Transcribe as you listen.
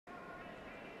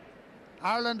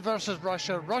Ireland versus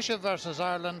Russia, Russia versus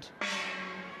Ireland,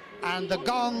 and the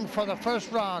gong for the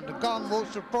first round. The gong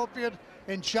most appropriate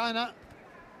in China.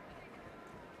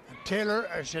 And Taylor,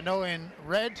 as you know, in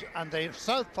red, and the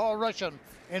southpaw Russian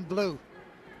in blue.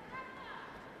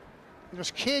 It was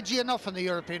cagey enough in the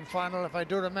European final, if I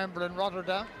do remember, in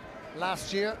Rotterdam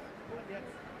last year.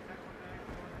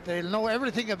 They'll know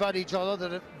everything about each other,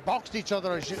 that have boxed each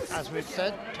other, as we've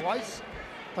said, twice.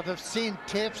 But they've seen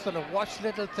tapes, that have watched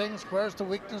little things. Where's the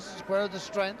weaknesses? Where are the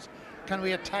strengths? Can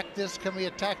we attack this? Can we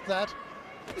attack that?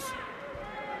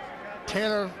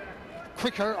 Taylor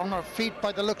quicker on her feet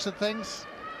by the looks of things.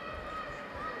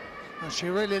 And she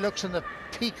really looks in the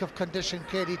peak of condition,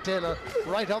 Katie Taylor,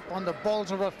 right up on the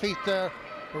balls of her feet there,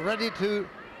 ready to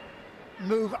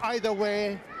move either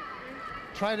way,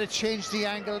 trying to change the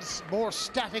angles. More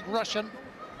static Russian.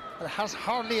 It has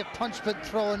hardly a punch been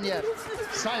thrown yet.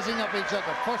 Sizing up each other.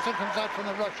 First one comes out from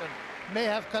the Russian. May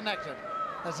have connected.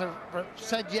 As I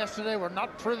said yesterday, we're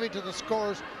not privy to the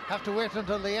scores. Have to wait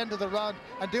until the end of the round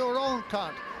and do our own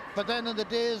count. But then in the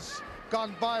days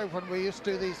gone by, when we used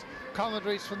to do these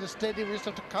commentaries from the stadium, we used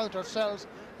to have to count ourselves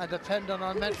and depend on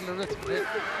our mental arithmetic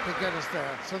to get us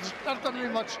there. So there's not going to be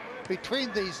much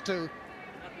between these two.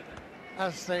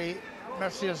 As the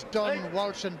Messieurs Dunn,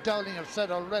 Walsh and Dowling have said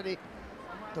already,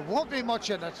 there won't be much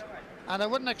in it, and I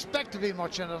wouldn't expect to be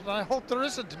much in it, and I hope there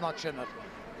isn't much in it,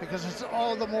 because it's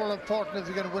all the more important if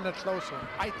you're going to win a close one,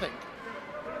 I think.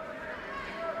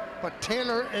 But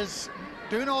Taylor is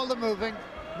doing all the moving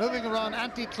around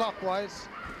anti-clockwise,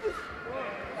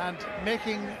 and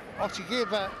making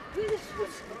Ochigeva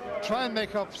try and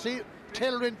make up. See,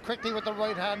 Taylor in quickly with the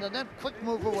right hand, and then quick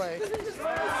move away.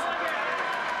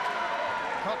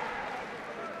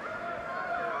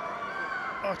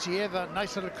 Ochigeva,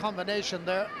 nice little combination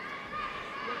there.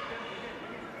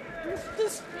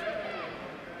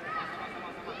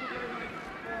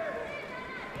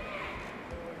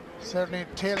 Certainly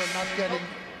Taylor not getting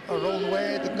her own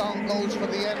way. The gong goes for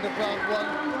the end of round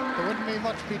one. There wouldn't be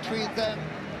much between them.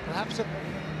 Perhaps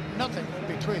nothing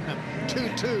between them.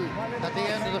 2-2 at the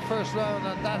end of the first round,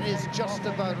 and that is just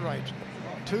about right.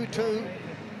 2-2,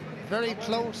 very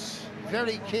close,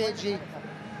 very cagey,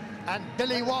 and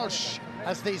Billy Walsh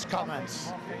has these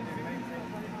comments.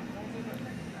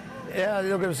 Yeah,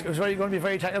 look, it was really going to be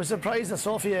very tight. I was surprised that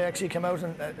Sophia actually came out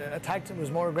and attacked and was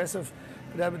more aggressive.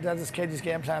 But that is Katie's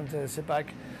game plan, to sit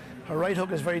back. Her right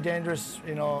hook is very dangerous.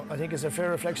 You know, I think it's a fair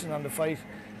reflection on the fight.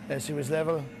 She was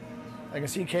level. I can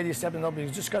see Katie stepping up.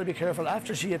 You've just got to be careful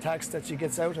after she attacks that she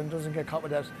gets out and doesn't get caught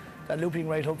with that looping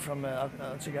right hook from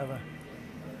Ochigeva.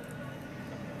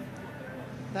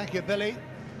 Thank you, Billy.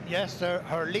 Yes,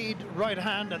 her lead right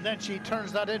hand, and then she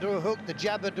turns that into a hook, the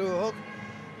jab into a hook.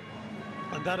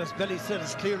 And that, as Billy said,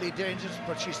 is clearly dangerous,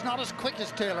 but she's not as quick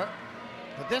as Taylor.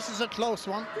 But this is a close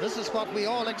one. This is what we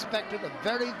all expected, a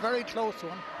very, very close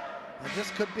one. And this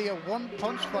could be a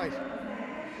one-punch fight.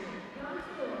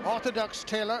 Orthodox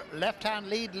Taylor, left hand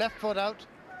lead, left foot out,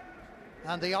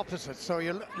 and the opposite. So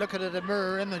you look at it, a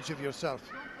mirror image of yourself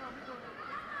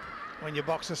when you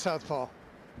box a southpaw.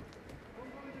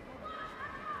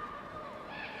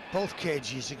 Both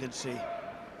cagey, as you can see.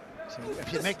 So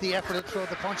if you make the effort to throw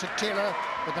the punch at Taylor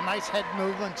with a nice head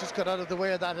movement, just got out of the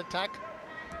way of that attack.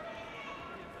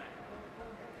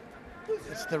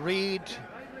 It's the read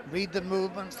the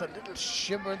movements, the little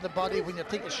shimmer in the body when you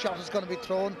think a shot is going to be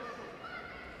thrown.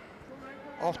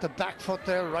 Off the back foot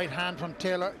there, right hand from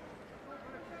Taylor.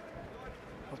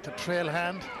 Off the trail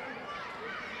hand.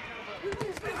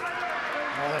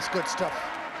 Oh, that's good stuff.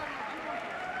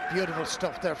 Beautiful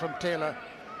stuff there from Taylor.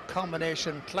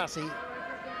 Combination, classy.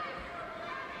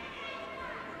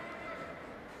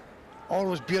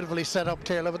 Always beautifully set up,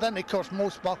 Taylor. But then, of course,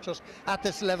 most boxers at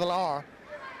this level are.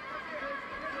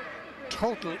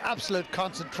 Total, absolute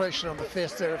concentration on the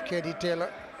face there of Katie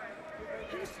Taylor.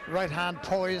 Right hand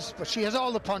poised, but she has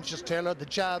all the punches, Taylor. The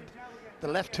jab, the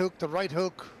left hook, the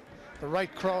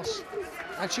right cross.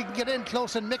 And she can get in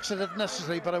close and mix it if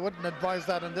necessary, but I wouldn't advise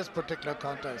that in this particular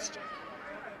contest.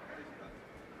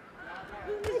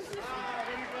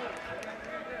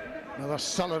 Another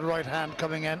solid right hand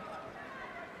coming in.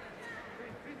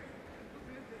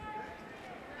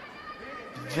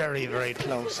 Very, very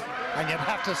close. And you'd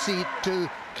have to see it too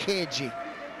cagey.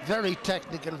 Very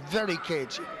technical, very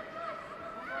cagey.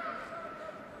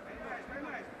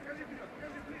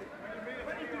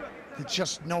 They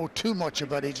just know too much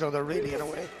about each other, really, in a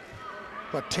way.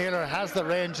 But Taylor has the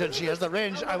range, and she has the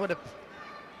range, I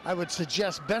would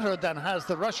suggest, better than has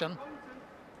the Russian.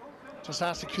 Just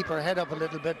has to keep her head up a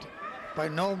little bit. By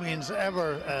no means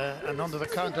ever an under the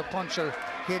counter puncher.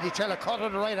 Katie Taylor caught her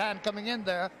the right hand coming in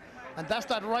there, And that's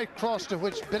that right cross to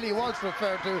which Billy Walsh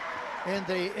referred to in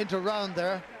the inter-round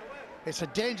there. It's a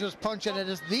dangerous punch, and it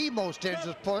is the most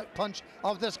dangerous punch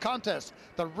of this contest.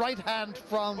 The right hand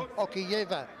from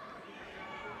Okiyeva.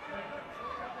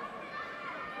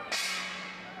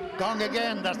 Gong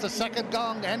again, that's the second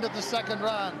gong, end of the second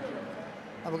round.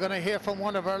 And we're going to hear from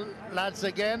one of our lads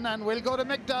again, and we'll go to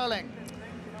Mick Darling.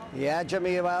 Yeah,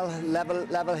 Jimmy, well,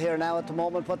 level here now at the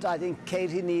moment, but I think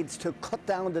Katie needs to cut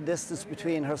down the distance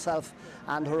between herself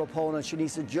and her opponent. She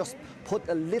needs to just put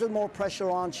a little more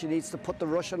pressure on. She needs to put the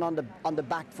Russian on the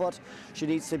back foot. She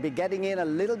needs to be getting in a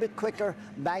little bit quicker,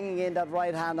 banging in that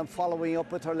right hand and following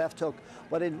up with her left hook.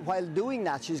 But while doing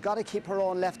that, she's got to keep her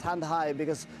own left hand high,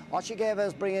 because Ochigeva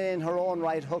is bringing in her own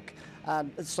right hook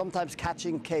and sometimes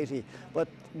catching Katie. But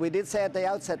we did say at the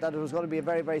outset that it was going to be a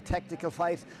very, very technical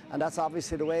fight, and that's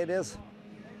obviously the way it is.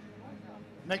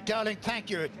 Mick Darling, thank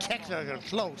you. Technical,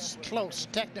 close,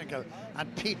 technical.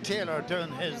 And Pete Taylor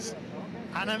doing his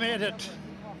animated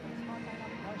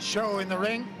show in the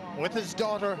ring with his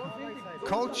daughter,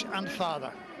 coach and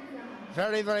father.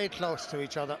 Very, very close to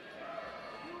each other.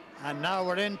 And now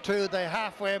we're into the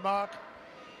halfway mark.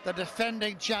 The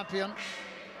defending champion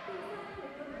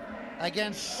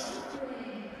against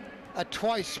a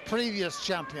twice previous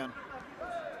champion.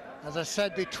 As I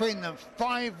said, between them,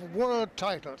 5 world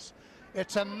titles.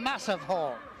 It's a massive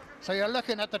haul. So you're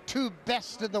looking at the 2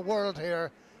 best in the world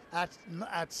here at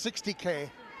 60k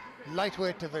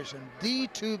lightweight division. The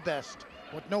 2 best,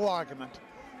 with no argument.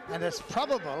 And it's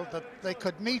probable that they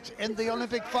could meet in the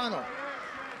Olympic final.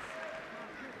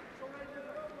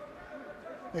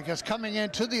 Because coming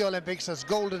into the Olympics as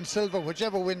gold and silver,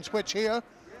 whichever wins which here,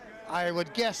 I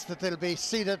would guess that they'll be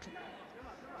seated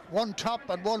one top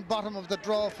and one bottom of the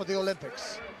draw for the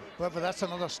Olympics. However, that's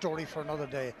another story for another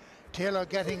day. Taylor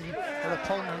getting her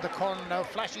opponent in the corner now,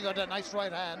 flashing out a nice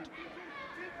right hand.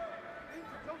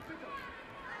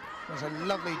 There's a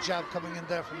lovely jab coming in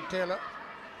there from Taylor.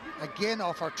 Again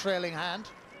off her trailing hand.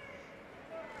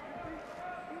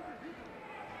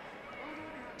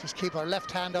 Just keep her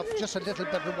left hand up just a little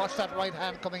bit and watch that right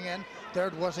hand coming in. There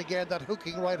it was again, that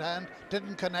hooking right hand,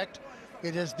 didn't connect.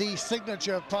 It is the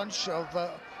signature punch of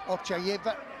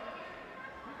Okchayeva.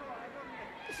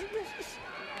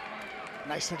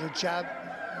 Nice little jab,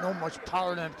 not much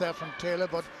power in it there from Taylor,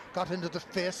 but got into the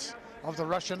face of the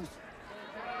Russian.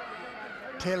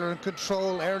 Taylor in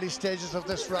control, early stages of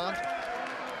this round.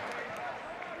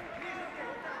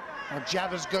 Her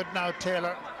jab is good now,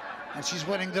 Taylor, and she's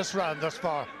winning this round thus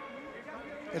far.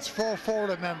 It's 4-4,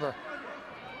 remember.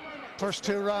 First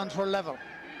 2 rounds were level.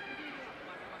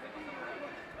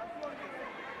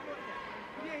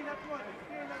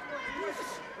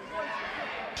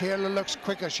 Taylor looks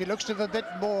quicker. She looks to have a bit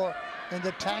more in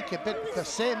the tank, a bit the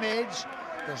same age.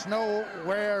 There's no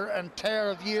wear and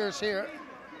tear of years here.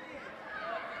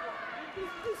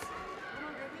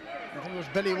 I think it was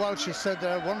Billy Walsh who said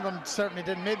one of them certainly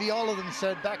did, maybe all of them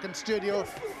said back in studio,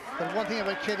 but one thing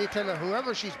about Katie Taylor,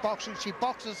 whoever she's boxing, she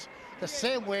boxes the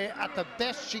same way at the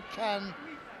best she can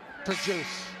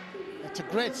produce. It's a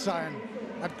great sign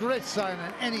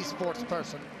in any sports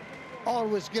person.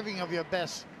 Always giving of your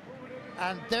best.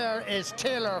 And there is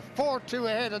Taylor, 4-2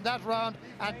 ahead in that round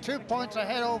and 2 points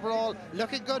ahead overall.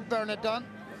 Looking good, Bernard Dunn.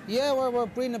 Yeah, we're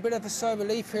breathing a bit of a sigh of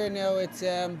relief here now. It's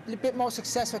a bit more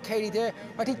success for Katie there.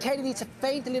 I think Katie needs to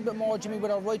feint a little bit more, Jimmy,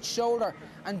 with her right shoulder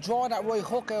and draw that right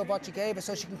hook out of what she gave her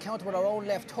so she can counter with her own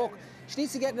left hook. She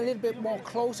needs to get a little bit more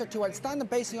closer to her and standing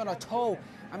basically on her toe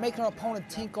and making her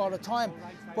opponent think all the time.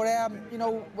 But, you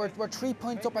know, we're 3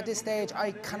 points up at this stage.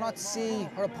 I cannot see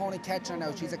her opponent catching her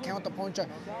now. She's a counter puncher.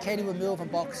 Katie will move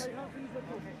and box.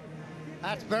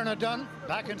 That's Bernard Dunn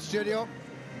back in studio.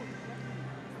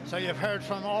 So you've heard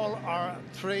from all our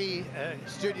 3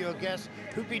 studio guests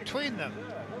who between them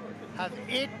have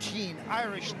 18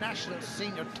 Irish national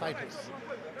senior titles.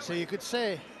 So you could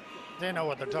say they know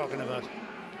what they're talking about.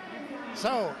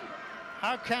 So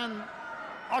how can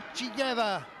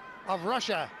Ochigeva of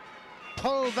Russia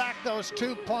pull back those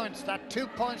 2 points, that 2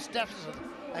 points deficit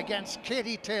against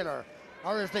Katie Taylor?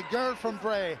 Or is the girl from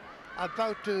Bray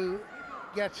about to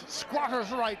get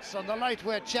squatters' rights on the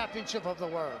lightweight championship of the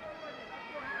world?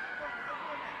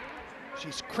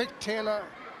 She's quick, Taylor,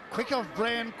 quick of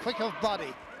brain, quick of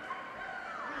body.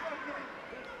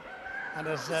 And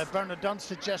as Bernard Dunn's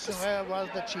suggestion was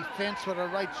that she feints with her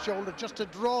right shoulder just to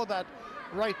draw that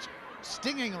right,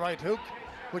 stinging right hook,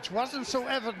 which wasn't so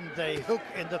evident, the hook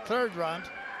in the 3rd round.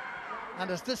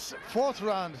 And as this 4th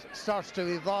round starts to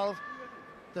evolve,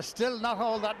 there's still not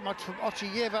all that much from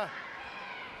Ochigeva,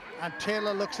 and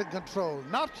Taylor looks in control.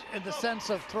 Not in the sense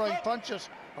of throwing punches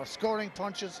or scoring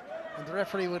punches, and the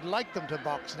referee would like them to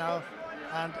box now,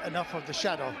 and enough of the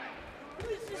shadow.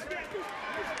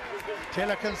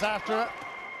 Taylor comes after her,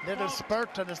 little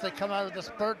spurt, and as they come out of the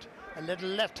spurt, a little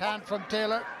left hand from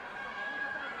Taylor.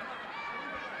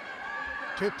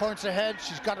 2 points ahead,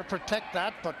 she's got to protect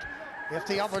that, but if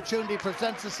the opportunity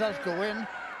presents itself, go in.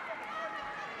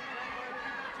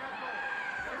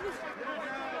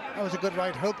 That was a good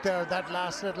right hook there, that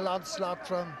last little onslaught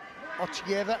from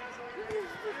Ochieva.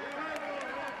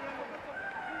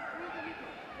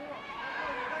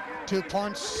 Two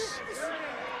points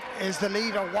is the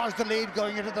lead, or was the lead,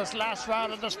 going into this last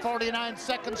round, and there's 49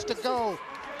 seconds to go.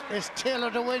 Is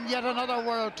Taylor to win yet another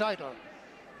world title?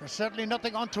 There's certainly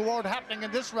nothing untoward happening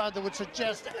in this round that would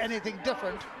suggest anything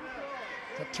different.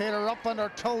 So Taylor up on her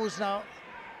toes now.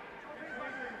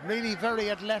 Really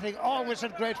very athletic, always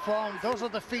in great form. Those are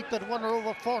the feet that won her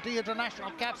over 40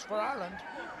 international caps for Ireland.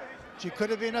 She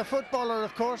could have been a footballer,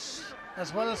 of course,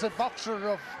 as well as a boxer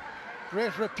of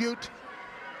great repute.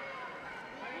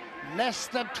 Less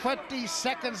than 20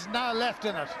 seconds now left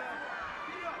in it.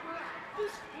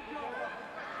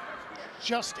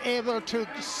 Just able to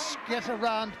get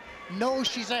around. No,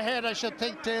 she's ahead, I should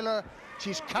think, Taylor.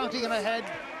 She's counting in ahead.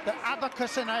 The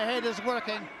abacus in her head is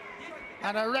working.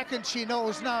 And I reckon she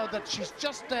knows now that she's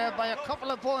just there by a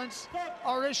couple of points.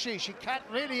 Or is she? She can't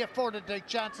really afford to take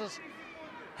chances.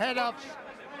 Head up,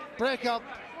 break up,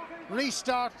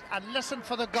 restart, and listen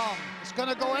for the gong. It's going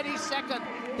to go any second.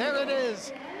 There it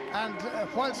is. And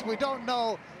whilst we don't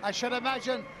know, I should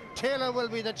imagine Taylor will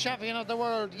be the champion of the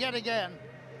world yet again.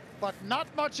 But not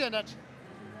much in it.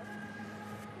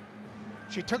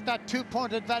 She took that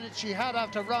 2-point advantage she had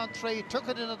after round 3, took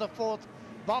it into the 4th,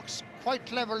 boxed quite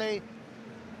cleverly,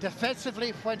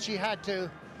 defensively when she had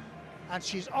to, and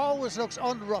she's always looks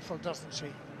unruffled, doesn't she?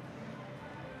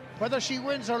 Whether she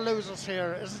wins or loses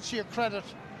here, isn't she a credit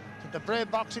to the Bray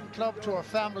Boxing Club, to her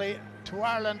family, to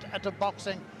Ireland, and to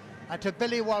boxing, and to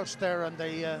Billy Walsh there and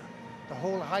the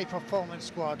whole high-performance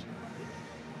squad.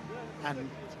 And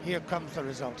here comes the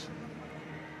result.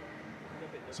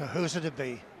 So who's it to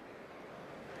be?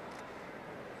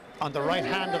 On the right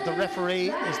hand of the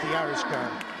referee is the Irish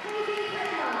girl.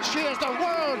 She is the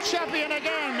world champion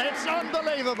again. It's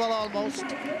unbelievable almost.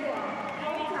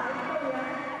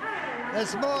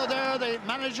 There's more there, the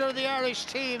manager of the Irish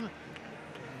team,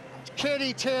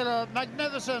 Katie Taylor,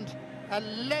 magnificent,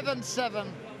 11-7.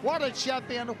 What a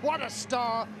champion, what a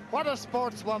star, what a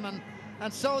sportswoman.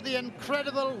 And so the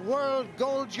incredible world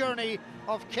gold journey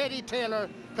of Katie Taylor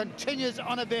continues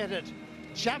unabated.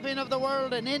 Champion of the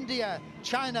world in India,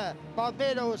 China,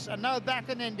 Barbados, and now back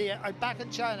in India, or back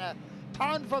in China.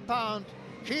 Pound for pound,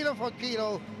 kilo for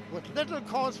kilo, with little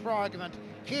cause for argument,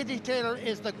 Katie Taylor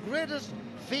is the greatest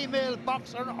female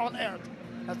boxer on earth.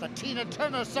 As the Tina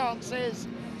Turner song says,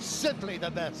 simply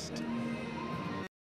the best.